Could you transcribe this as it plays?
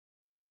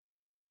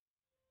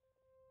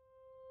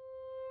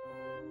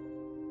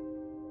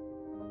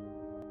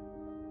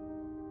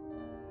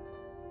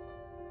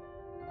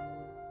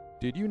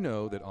Did you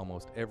know that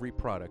almost every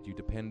product you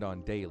depend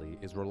on daily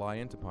is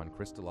reliant upon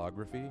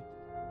crystallography?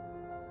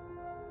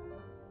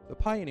 The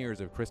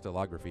pioneers of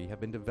crystallography have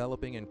been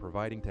developing and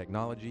providing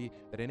technology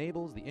that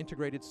enables the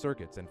integrated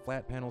circuits and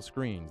flat panel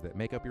screens that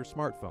make up your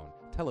smartphone,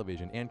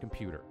 television, and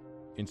computer.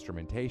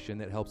 Instrumentation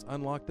that helps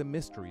unlock the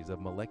mysteries of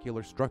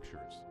molecular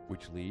structures,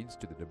 which leads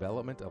to the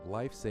development of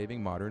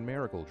life-saving modern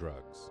miracle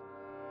drugs.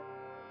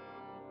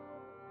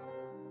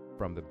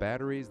 From the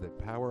batteries that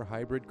power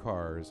hybrid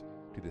cars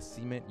to the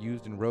cement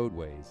used in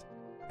roadways,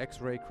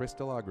 X-ray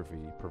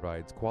crystallography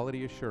provides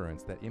quality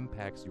assurance that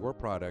impacts your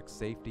product's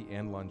safety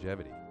and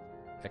longevity.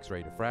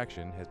 X-ray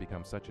diffraction has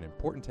become such an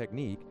important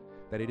technique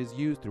that it is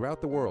used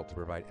throughout the world to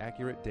provide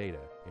accurate data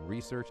in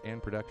research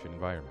and production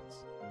environments.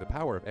 The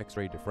power of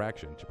X-ray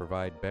diffraction to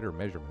provide better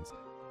measurements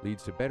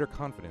leads to better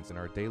confidence in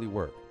our daily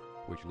work,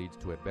 which leads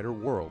to a better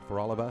world for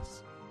all of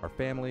us, our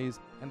families,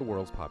 and the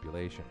world's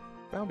population.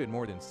 Founded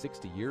more than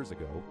 60 years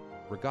ago,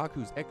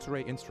 Rigaku's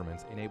X-ray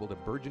instruments enabled a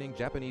burgeoning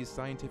Japanese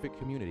scientific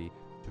community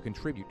to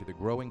contribute to the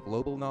growing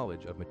global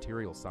knowledge of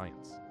material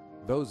science.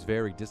 Those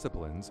very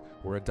disciplines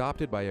were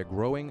adopted by a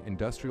growing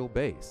industrial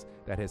base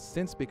that has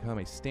since become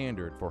a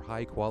standard for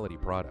high-quality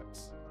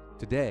products.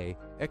 Today,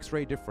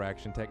 X-ray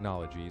diffraction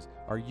technologies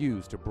are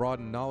used to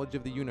broaden knowledge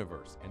of the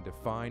universe and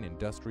define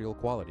industrial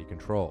quality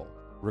control.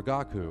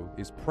 Rigaku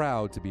is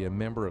proud to be a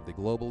member of the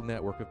global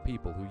network of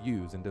people who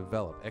use and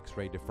develop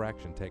X-ray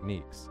diffraction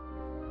techniques.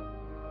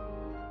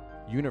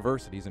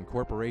 Universities and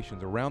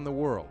corporations around the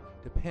world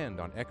depend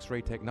on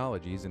X-ray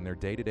technologies in their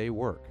day-to-day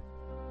work.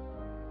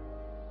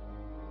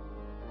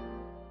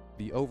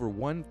 The over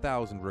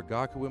 1,000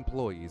 Rigaku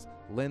employees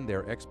lend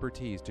their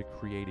expertise to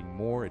creating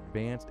more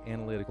advanced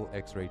analytical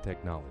X-ray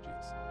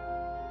technologies,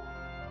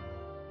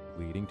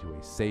 leading to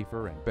a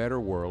safer and better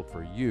world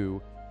for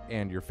you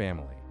and your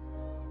family.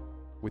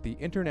 With the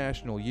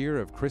International Year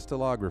of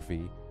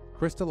Crystallography,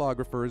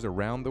 crystallographers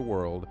around the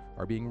world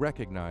are being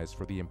recognized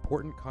for the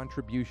important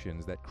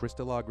contributions that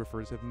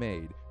crystallographers have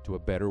made to a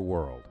better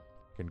world.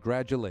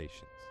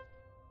 Congratulations!